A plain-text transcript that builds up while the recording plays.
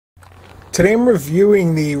Today I'm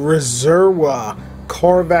reviewing the Reserwa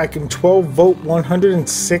car vacuum 12 volt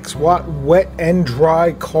 106 watt wet and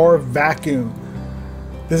dry car vacuum.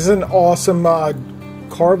 This is an awesome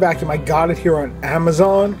car vacuum. I got it here on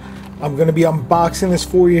Amazon. I'm going to be unboxing this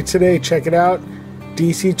for you today. Check it out.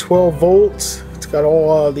 DC 12 volts. It's got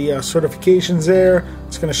all the certifications there.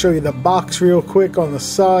 It's going to show you the box real quick on the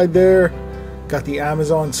side there. Got the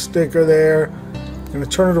Amazon sticker there. Gonna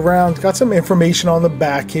turn it around. Got some information on the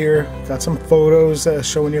back here. Got some photos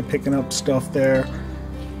showing you picking up stuff there.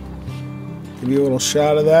 Give you a little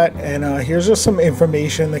shot of that. And here's just some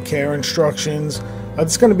information, the care instructions.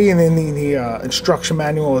 It's going to be in the instruction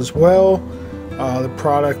manual as well. The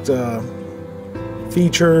product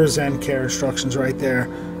features and care instructions right there.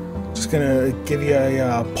 Just gonna give you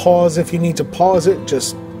a pause if you need to pause it.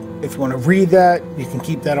 Just if you want to read that, you can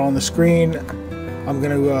keep that on the screen. I'm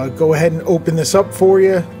going to go ahead and open this up for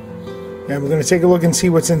you, and we're going to take a look and see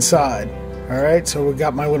what's inside. Alright, so we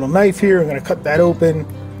got my little knife here. I'm going to cut that open,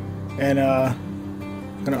 and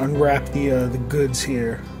I'm going to unwrap the goods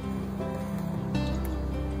here.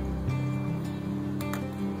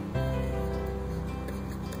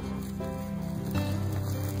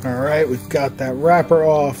 Alright, we've got that wrapper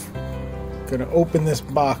off. Going to open this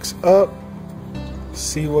box up,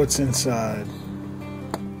 see what's inside.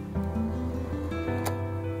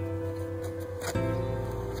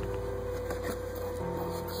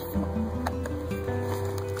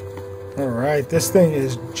 Alright, this thing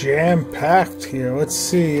is jam-packed here. Let's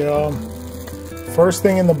see. First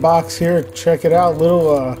thing in the box here, check it out.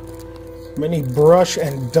 Little mini brush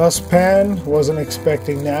and dustpan. Wasn't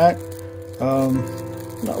expecting that.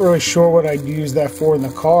 Not really sure what I'd use that for in the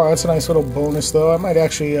car. That's a nice little bonus though. I might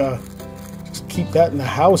actually just keep that in the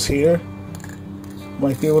house here.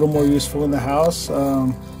 Might be a little more useful in the house.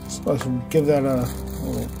 So let's give that a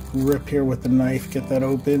little rip here with the knife. Get that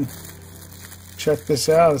open. Check this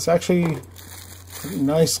out. It's actually pretty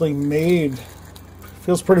nicely made.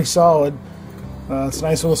 Feels pretty solid. It's a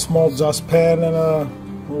nice little small dustpan and a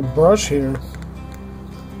little brush here.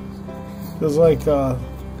 Feels like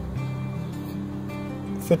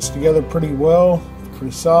fits together pretty well. Pretty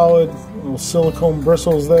solid. Little silicone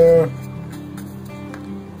bristles there.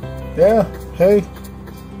 Yeah, hey.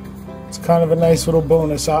 It's kind of a nice little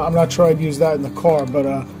bonus. I'm not sure I'd use that in the car, but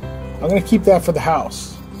I'm going to keep that for the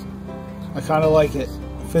house. I kind of like it.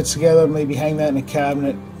 Fits together. Maybe hang that in a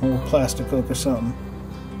cabinet, a little plastic hook or something.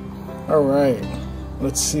 Alright.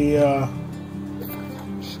 Let's see. So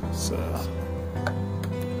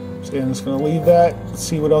I'm just going to leave that. Let's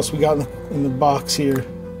see what else we got in the box here.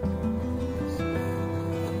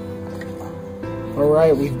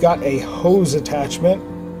 Alright, we've got a hose attachment.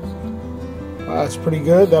 That's pretty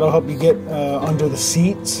good. That'll help you get under the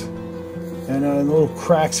seats. And little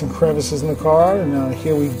cracks and crevices in the car. And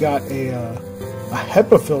here we've got a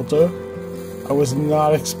HEPA filter. I was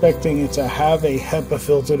not expecting it to have a HEPA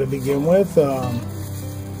filter to begin with. I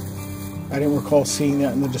didn't recall seeing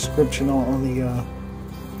that in the description on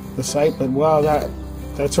the site, but wow,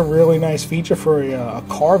 that's a really nice feature for a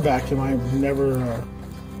car vacuum. I've never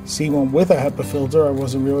seen one with a HEPA filter. I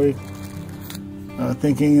wasn't really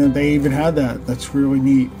thinking that they even had that. That's really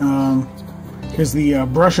neat. Here's the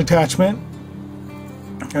brush attachment.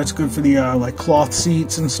 That's good for the like cloth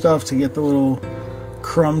seats and stuff to get the little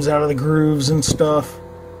crumbs out of the grooves and stuff.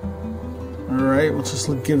 Alright, we'll just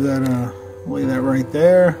give that lay that right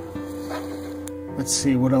there. Let's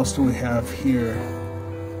see, what else do we have here?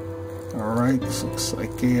 Alright, this looks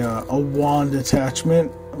like a wand attachment,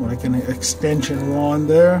 like an extension wand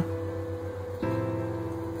there.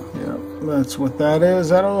 Yeah, that's what that is.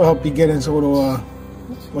 That'll help you get into little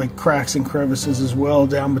like cracks and crevices as well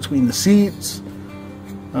down between the seats.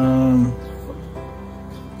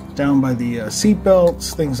 Down by the seat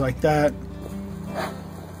belts, things like that.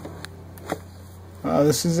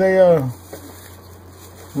 This is a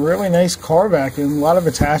really nice car vacuum. A lot of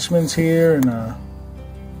attachments here, and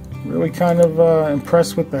really kind of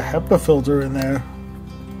impressed with the HEPA filter in there.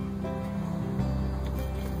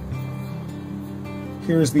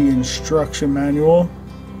 Here's the instruction manual.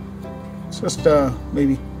 It's just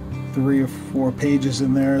maybe 3 or 4 pages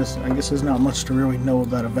in there. I guess there's not much to really know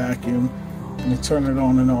about a vacuum. And you turn it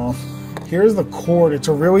on and off. Here's the cord. It's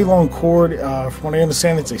a really long cord. From what I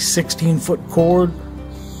understand, it's a 16-foot cord.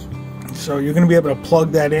 So you're going to be able to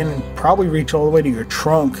plug that in and probably reach all the way to your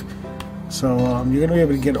trunk. So you're going to be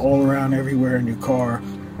able to get all around everywhere in your car.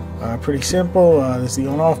 Pretty simple. There's the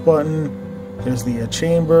on-off button. There's the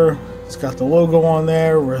chamber. It's got the logo on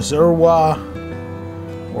there. Reserwa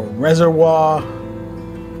or Reserwa.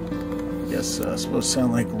 I guess it's supposed to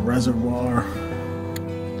sound like reservoir.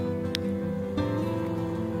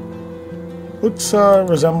 Looks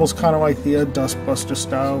resembles kind of like the dust buster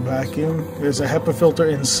style vacuum. There's a HEPA filter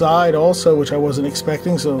inside also, which I wasn't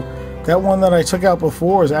expecting. So that one that I took out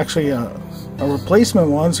before is actually a replacement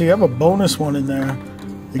one. So you have a bonus one in there.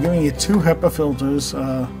 They're giving you 2 HEPA filters.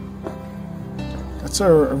 That's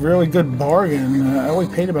a really good bargain. I only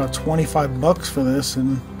paid about 25 bucks for this,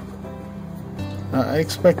 and I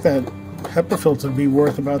expect that HEPA filter to be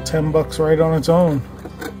worth about 10 bucks right on its own.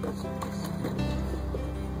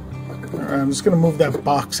 I'm just going to move that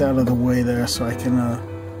box out of the way there so I can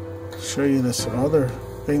show you this other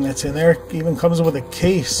thing that's in there. It even comes with a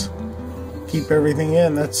case. Keep everything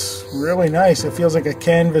in. That's really nice. It feels like a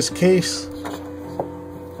canvas case.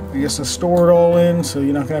 I guess to store it all in, so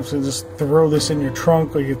you're not going to have to just throw this in your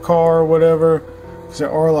trunk or your car or whatever, because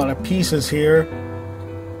there are a lot of pieces here.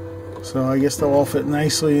 So I guess they'll all fit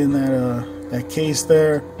nicely in that case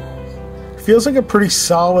there. Feels like a pretty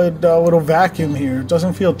solid little vacuum here. It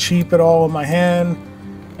doesn't feel cheap at all in my hand.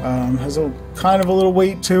 Has a kind of a little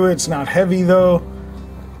weight to it. It's not heavy though.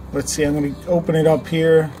 Let's see, I'm going to open it up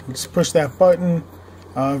here. Just push that button.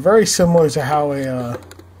 Very similar to how a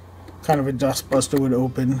kind of a dust buster would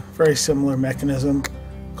open. Very similar mechanism.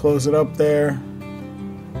 Close it up there.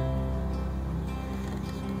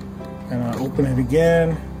 And open it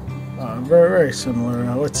again. Very, very similar.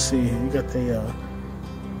 Let's see, you got the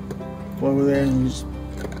over there, and you just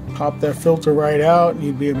pop that filter right out, and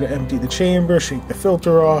you'd be able to empty the chamber, shake the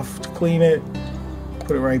filter off to clean it,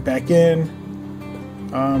 put it right back in.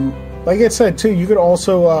 Like I said too, you could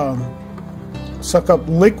also suck up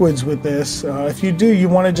liquids with this. If you do, you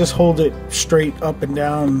want to just hold it straight up and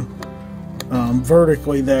down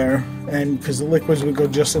vertically there, and because the liquids would go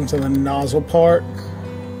just into the nozzle part.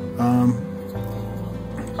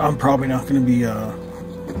 I'm probably not going to be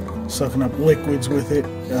sucking up liquids with it,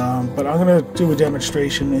 but I'm going to do a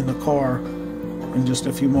demonstration in the car in just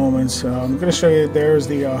a few moments. I'm going to show you, there's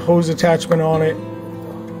the hose attachment on it.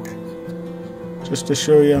 Just to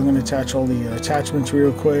show you, I'm going to attach all the attachments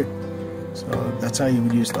real quick. So that's how you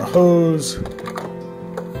would use the hose.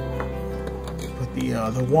 Put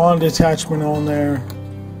the wand attachment on there.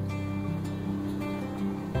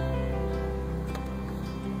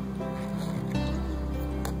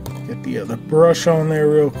 Get the brush on there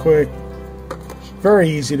real quick. Very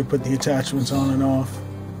easy to put the attachments on and off.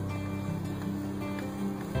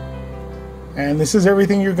 And this is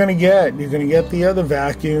everything you're going to get. You're going to get the other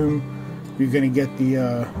vacuum. You're going to get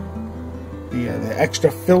the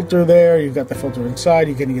extra filter there. You've got the filter inside.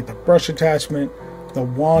 You're going to get the brush attachment, the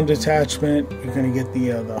wand attachment. You're going to get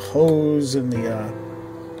the hose and the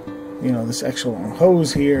this extra long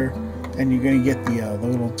hose here. And you're going to get the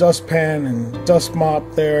little dustpan and dust mop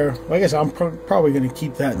there. Well, I guess I'm probably going to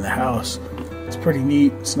keep that in the house. It's pretty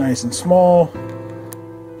neat. It's nice and small.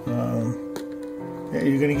 Yeah,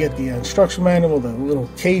 you're going to get the instruction manual, the little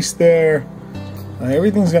case there.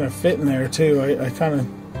 Everything's going to fit in there too. I kind of,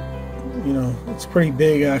 it's pretty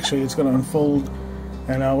big actually. It's going to unfold.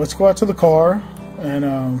 And let's go out to the car, and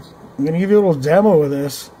I'm going to give you a little demo of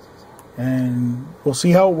this, and we'll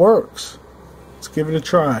see how it works. Let's give it a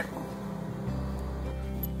try.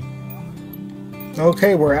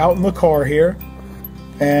 Okay, we're out in the car here,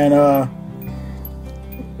 and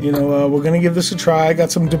we're gonna give this a try. I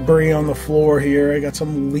got some debris on the floor here. I got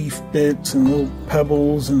some leaf bits and little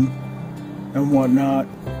pebbles and whatnot,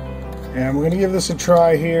 and we're gonna give this a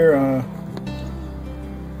try here. I'm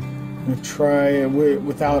gonna try it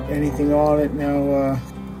without anything on it. Now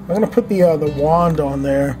I'm gonna put the wand on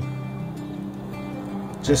there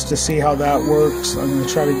just to see how that works. I'm gonna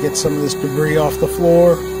try to get some of this debris off the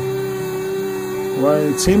floor. Well,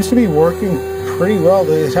 it seems to be working pretty well.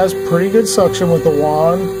 It has pretty good suction with the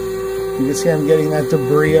wand. You can see I'm getting that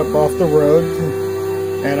debris up off the rug.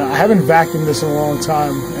 And I haven't vacuumed this in a long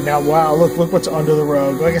time. And now, wow, look what's under the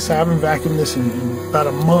rug. Like I said, I haven't vacuumed this in about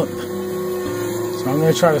a month. So I'm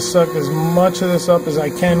going to try to suck as much of this up as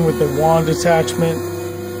I can with the wand attachment.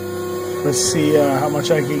 Let's see how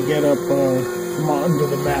much I can get up from under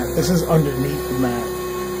the mat. This is underneath the mat.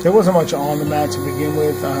 There wasn't much on the mat to begin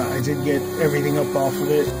with. I did get everything up off of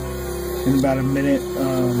it in about a minute.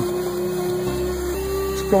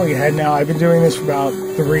 Just going ahead now. I've been doing this for about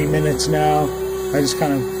 3 minutes now. I just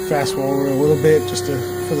kind of fast forward a little bit just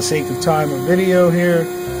for the sake of time of video here.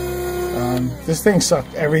 This thing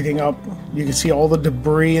sucked everything up. You can see all the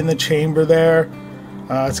debris in the chamber there.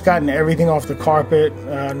 It's gotten everything off the carpet in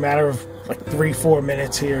a matter of like 3-4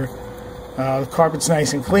 minutes here. The carpet's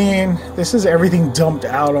nice and clean. This is everything dumped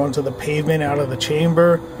out onto the pavement, out of the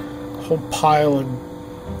chamber. A whole pile of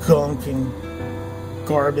gunk and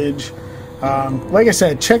garbage. Like I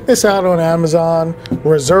said, check this out on Amazon.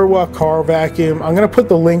 Reserwa car vacuum. I'm going to put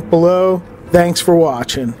the link below Thanks for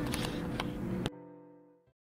watching.